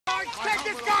Take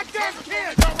this goddamn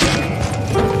kid!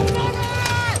 Cover!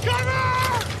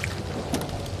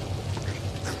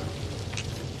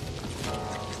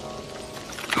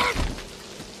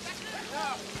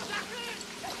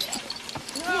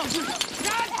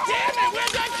 God damn it!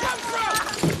 Where'd that come from?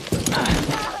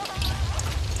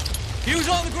 He was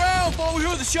on the ground before we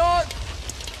heard the shot.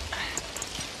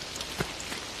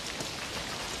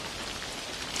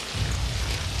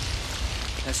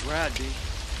 That's where I'd be.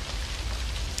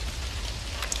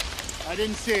 I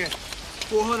didn't see it.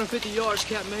 450 yards,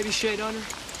 Captain, maybe shade under.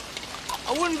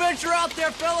 I wouldn't venture out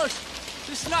there, fellas.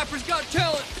 This sniper's got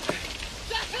talent.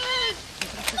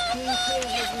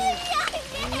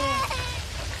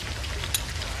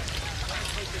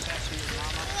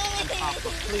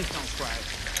 Please don't cry.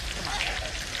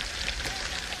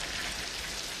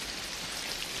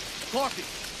 Clarky.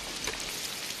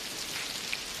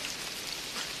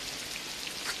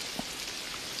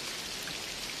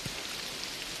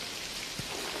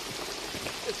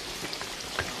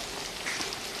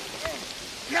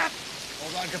 Yep.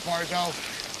 Hold on, Caparzo.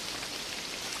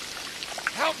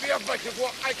 Help me up, I can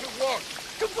walk.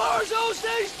 Caparzo,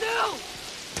 stay still!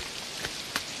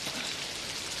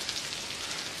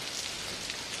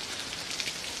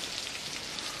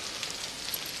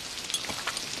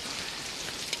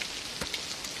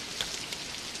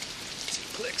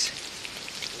 Clicks.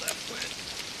 Left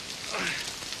foot.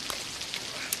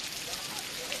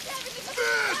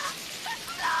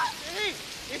 Hey,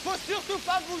 il faut surtout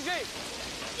pas bouger.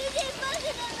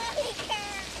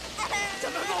 Ça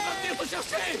va venir me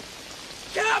chercher!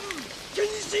 Captain! Can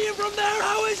you see him from there?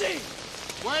 How is he?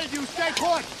 Wade, you stay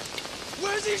put.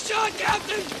 Where's he shot,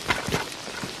 Captain?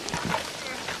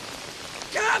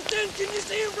 Captain, can you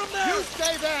see him from there? You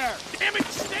stay there. Damn it,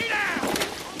 stay down!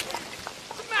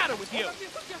 What's the matter with you?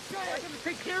 I'm gonna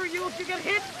take care of you if you get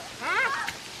hit,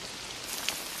 huh?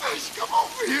 Guys, come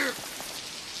over here.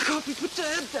 Copy, put your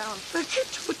head down.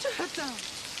 Put your head down.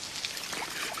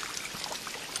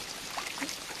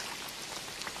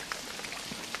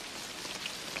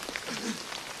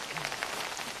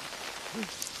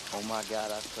 Oh my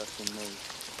God, I trust in me.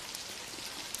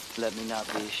 Let me not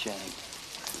be ashamed.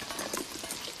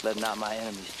 Let not my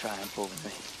enemies triumph over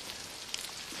me.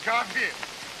 Copy it.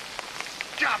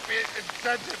 Copy it and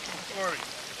send it to Tori.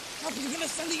 Copy, you're gonna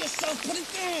send it yourself. Put it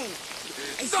down.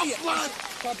 I No see it. blood.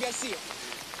 Copy, I see it.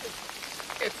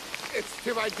 It's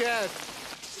to my dad.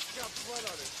 It's got blood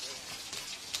on it.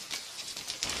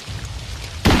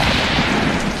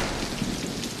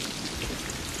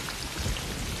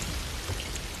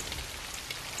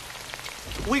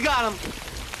 We got him.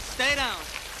 Stay down.